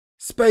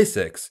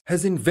SpaceX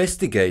has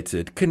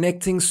investigated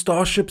connecting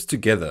starships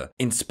together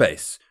in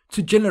space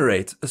to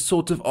generate a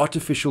sort of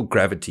artificial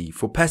gravity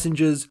for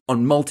passengers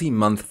on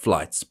multi-month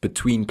flights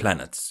between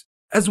planets,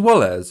 as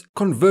well as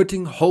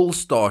converting whole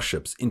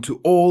starships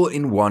into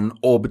all-in-one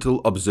orbital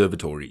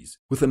observatories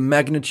with a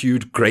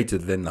magnitude greater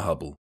than the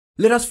Hubble.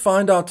 Let us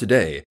find out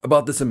today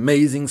about this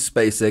amazing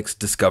SpaceX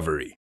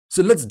discovery.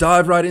 So let's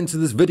dive right into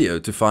this video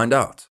to find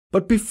out.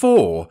 But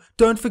before,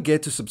 don't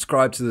forget to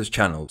subscribe to this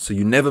channel so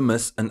you never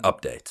miss an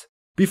update.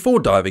 Before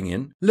diving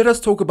in, let us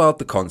talk about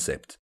the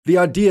concept. The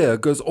idea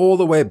goes all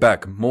the way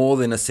back more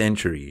than a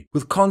century,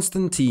 with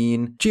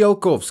Konstantin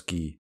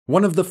Tsiolkovsky,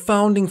 one of the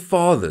founding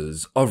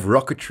fathers of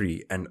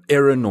rocketry and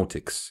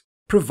aeronautics,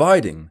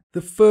 providing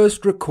the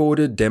first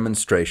recorded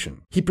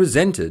demonstration. He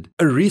presented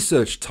a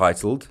research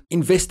titled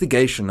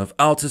Investigation of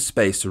Outer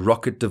Space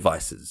Rocket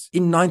Devices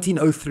in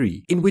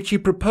 1903, in which he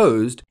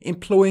proposed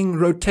employing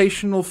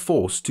rotational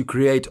force to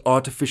create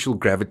artificial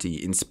gravity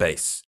in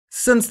space.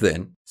 Since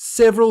then,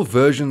 several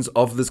versions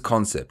of this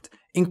concept,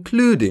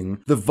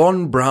 including the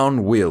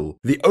Braun Wheel,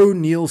 the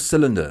O'Neill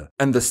cylinder,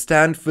 and the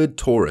Stanford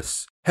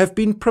Torus, have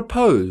been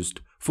proposed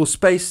for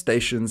space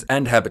stations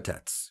and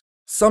habitats.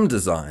 Some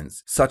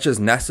designs, such as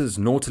NASA's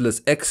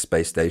Nautilus-X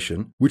space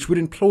station, which would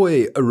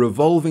employ a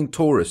revolving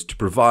torus to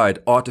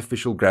provide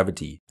artificial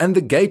gravity, and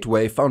the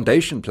Gateway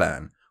Foundation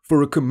plan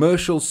for a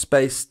commercial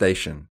space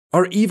station,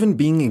 are even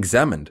being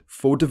examined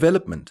for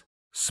development.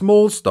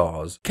 Small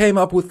Stars came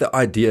up with the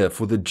idea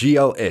for the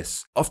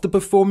GLS after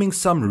performing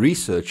some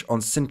research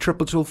on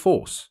centripetal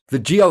force. The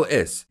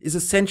GLS is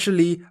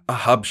essentially a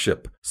hub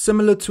ship,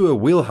 similar to a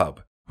wheel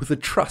hub, with a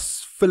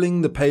truss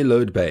filling the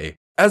payload bay.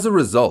 As a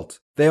result,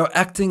 they are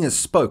acting as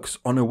spokes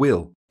on a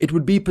wheel. It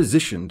would be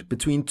positioned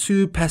between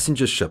two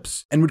passenger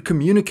ships and would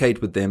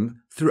communicate with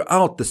them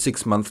throughout the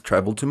 6-month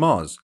travel to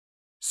Mars.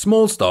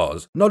 Small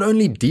Stars not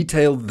only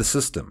detailed the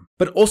system,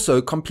 but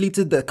also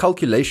completed the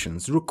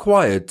calculations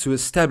required to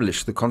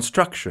establish the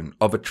construction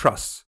of a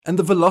truss and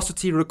the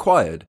velocity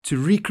required to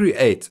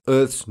recreate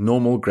Earth's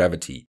normal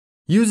gravity.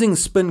 Using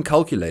spin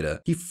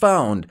calculator, he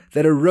found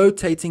that a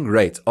rotating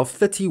rate of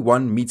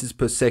 31 meters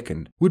per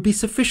second would be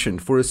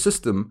sufficient for a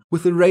system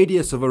with a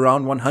radius of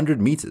around 100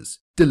 meters,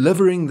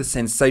 delivering the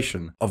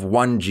sensation of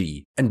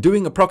 1G and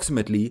doing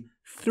approximately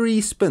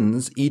 3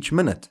 spins each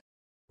minute.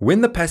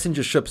 When the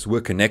passenger ships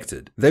were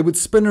connected, they would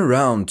spin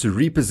around to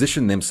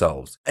reposition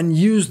themselves and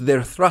use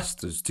their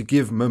thrusters to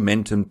give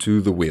momentum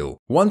to the wheel.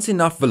 Once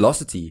enough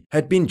velocity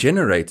had been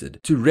generated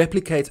to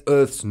replicate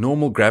Earth's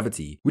normal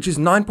gravity, which is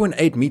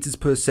 9.8 meters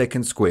per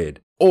second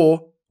squared,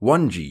 or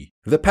 1G,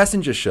 the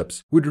passenger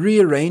ships would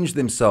rearrange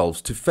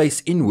themselves to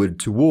face inward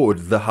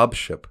toward the hub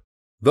ship.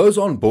 Those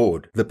on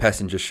board the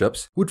passenger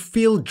ships would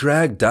feel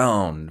dragged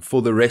down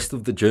for the rest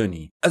of the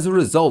journey as a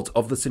result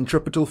of the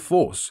centripetal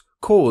force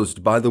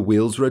caused by the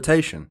wheel's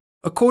rotation.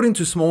 According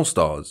to Small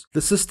Stars,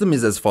 the system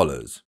is as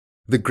follows.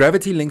 The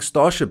gravity-linked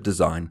Starship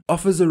design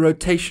offers a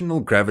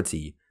rotational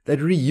gravity that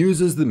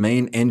reuses the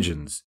main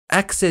engines,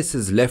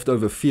 accesses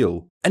leftover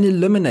fuel, and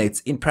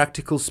eliminates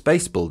impractical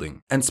space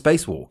building and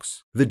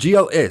spacewalks. The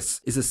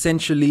GLS is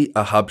essentially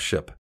a hub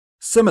ship,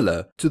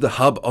 similar to the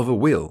hub of a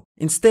wheel.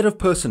 Instead of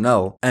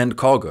personnel and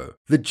cargo,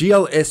 the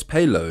GLS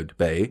payload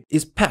bay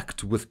is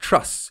packed with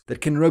truss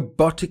that can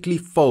robotically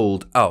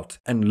fold out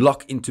and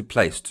lock into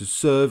place to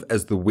serve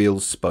as the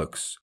wheel's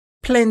spokes.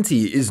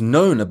 Plenty is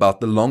known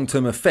about the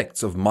long-term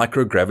effects of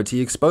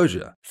microgravity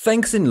exposure,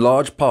 thanks in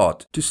large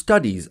part to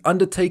studies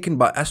undertaken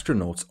by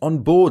astronauts on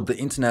board the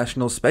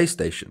International Space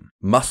Station.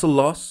 Muscle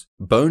loss,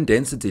 bone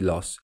density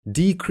loss,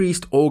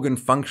 decreased organ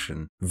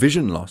function,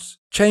 vision loss,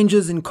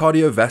 changes in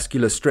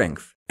cardiovascular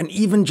strength, and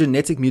even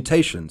genetic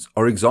mutations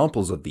are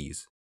examples of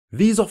these.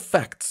 These are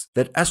facts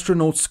that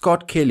astronaut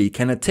Scott Kelly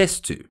can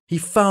attest to. He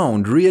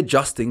found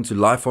readjusting to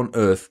life on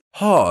Earth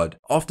hard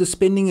after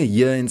spending a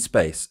year in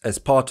space as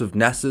part of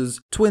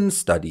NASA's twin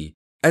study,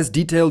 as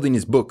detailed in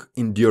his book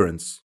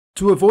Endurance.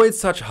 To avoid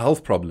such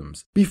health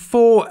problems,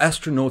 before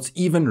astronauts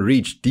even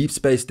reach deep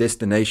space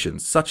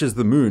destinations such as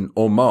the Moon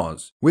or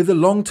Mars, where the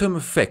long-term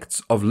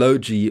effects of low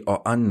G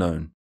are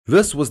unknown.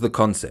 This was the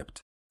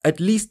concept. At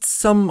least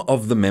some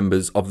of the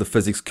members of the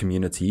physics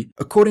community,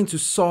 according to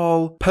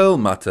Saul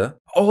Perlmutter,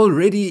 are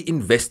already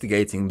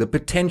investigating the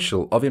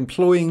potential of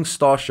employing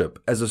Starship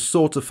as a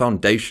sort of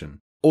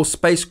foundation or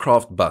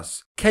spacecraft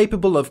bus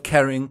capable of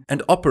carrying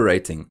and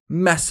operating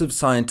massive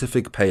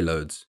scientific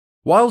payloads.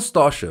 While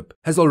Starship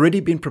has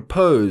already been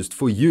proposed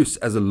for use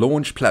as a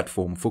launch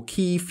platform for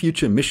key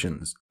future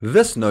missions,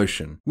 this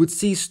notion would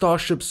see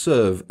Starship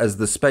serve as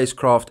the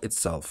spacecraft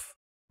itself.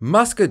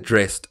 Musk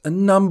addressed a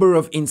number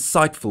of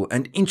insightful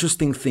and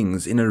interesting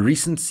things in a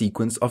recent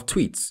sequence of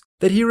tweets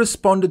that he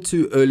responded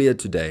to earlier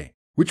today,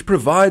 which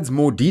provides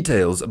more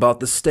details about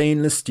the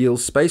stainless steel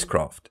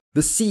spacecraft. The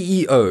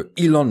CEO,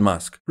 Elon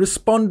Musk,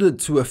 responded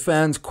to a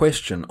fan's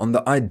question on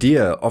the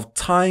idea of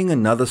tying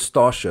another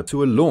Starship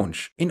to a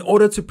launch in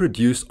order to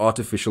produce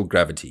artificial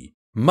gravity.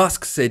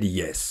 Musk said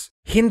yes,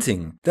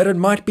 hinting that it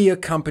might be a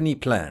company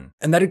plan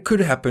and that it could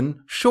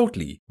happen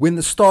shortly when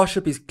the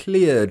Starship is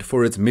cleared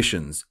for its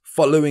missions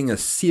following a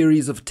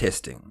series of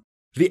testing.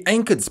 The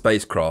anchored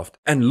spacecraft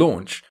and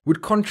launch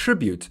would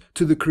contribute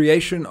to the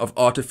creation of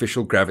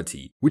artificial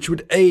gravity, which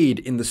would aid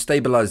in the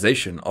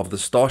stabilization of the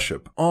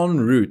Starship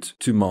en route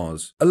to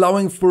Mars,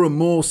 allowing for a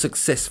more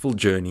successful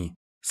journey.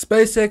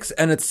 SpaceX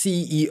and its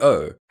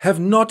CEO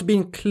have not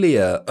been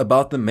clear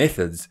about the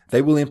methods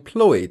they will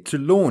employ to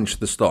launch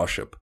the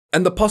Starship,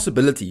 and the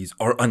possibilities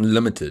are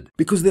unlimited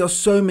because there are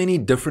so many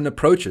different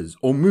approaches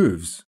or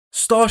moves.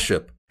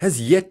 Starship has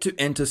yet to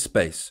enter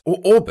space or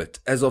orbit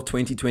as of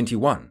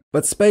 2021,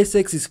 but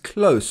SpaceX is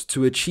close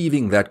to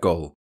achieving that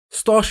goal.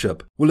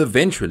 Starship will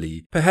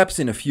eventually, perhaps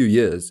in a few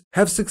years,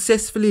 have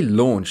successfully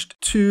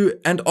launched to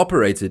and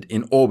operated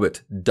in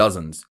orbit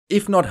dozens,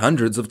 if not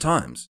hundreds of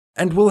times,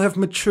 and will have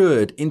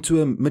matured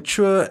into a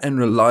mature and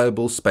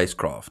reliable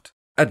spacecraft.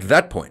 At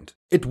that point,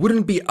 it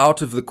wouldn't be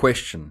out of the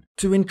question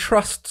to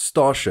entrust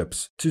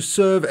Starships to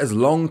serve as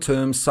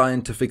long-term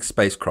scientific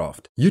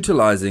spacecraft,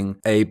 utilizing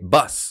a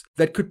bus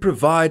that could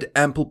provide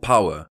ample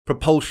power,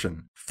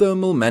 propulsion,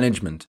 thermal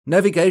management,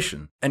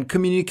 navigation, and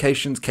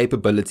communications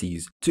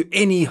capabilities to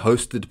any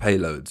hosted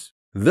payloads.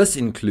 This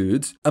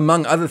includes,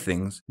 among other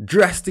things,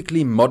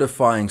 drastically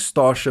modifying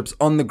Starships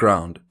on the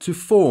ground to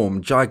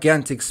form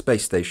gigantic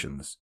space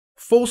stations.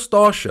 For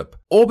Starship,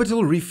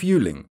 orbital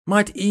refueling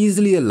might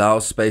easily allow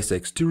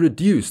SpaceX to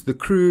reduce the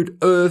crewed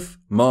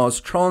Earth-Mars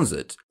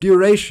transit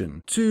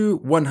duration to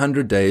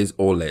 100 days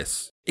or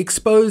less,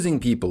 exposing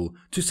people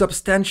to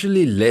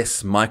substantially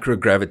less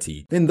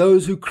microgravity than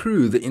those who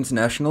crew the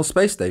International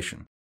Space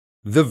Station.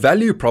 The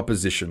value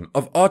proposition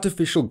of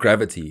artificial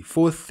gravity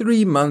for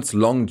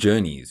 3-month-long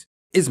journeys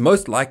is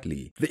most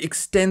likely the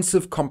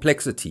extensive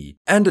complexity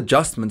and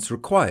adjustments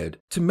required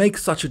to make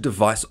such a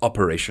device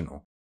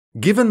operational.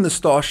 Given the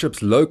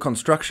Starship's low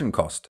construction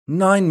cost,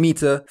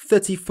 9-meter,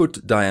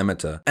 30-foot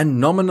diameter,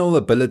 and nominal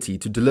ability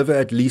to deliver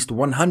at least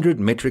 100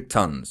 metric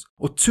tons,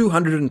 or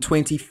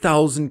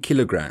 220,000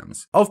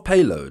 kilograms, of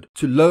payload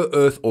to low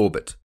Earth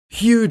orbit,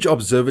 huge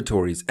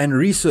observatories and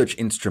research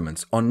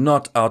instruments are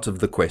not out of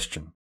the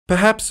question.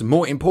 Perhaps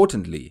more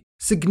importantly,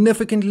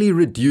 significantly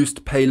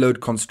reduced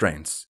payload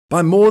constraints,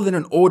 by more than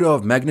an order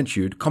of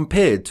magnitude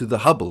compared to the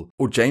Hubble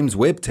or James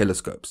Webb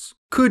telescopes,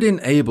 could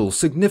enable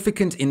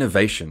significant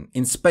innovation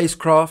in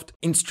spacecraft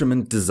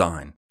instrument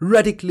design,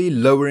 radically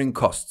lowering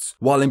costs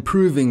while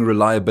improving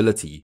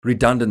reliability,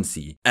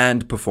 redundancy,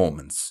 and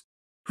performance.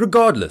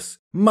 Regardless,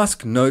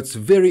 Musk notes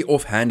very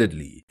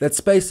offhandedly that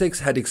SpaceX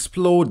had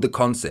explored the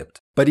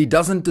concept, but he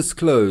doesn't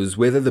disclose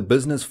whether the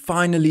business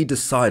finally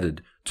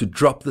decided to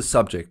drop the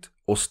subject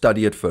or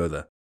study it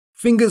further.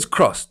 Fingers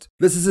crossed,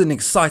 this is an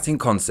exciting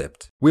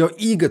concept. We are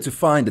eager to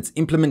find its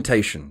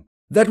implementation.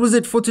 That was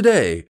it for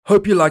today.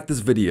 Hope you liked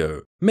this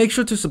video. Make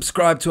sure to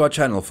subscribe to our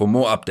channel for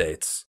more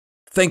updates.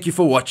 Thank you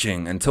for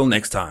watching. Until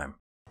next time.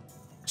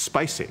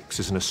 SpaceX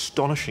is an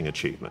astonishing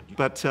achievement,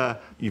 but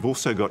you've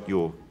also got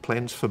your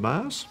plans for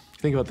Mars?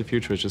 Think about the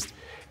future. It's just,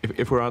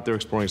 if we're out there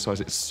exploring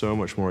stars, it's so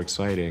much more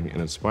exciting and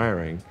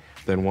inspiring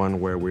than one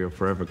where we are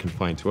forever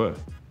confined to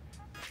Earth.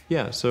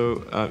 Yeah,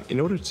 so in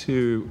order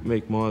to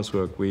make Mars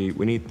work, we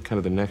need kind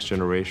of the next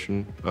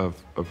generation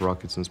of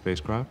rockets and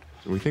spacecraft.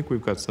 We think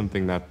we've got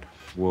something that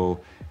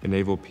will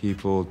enable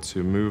people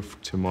to move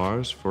to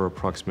Mars for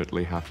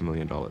approximately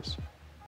 $500,000.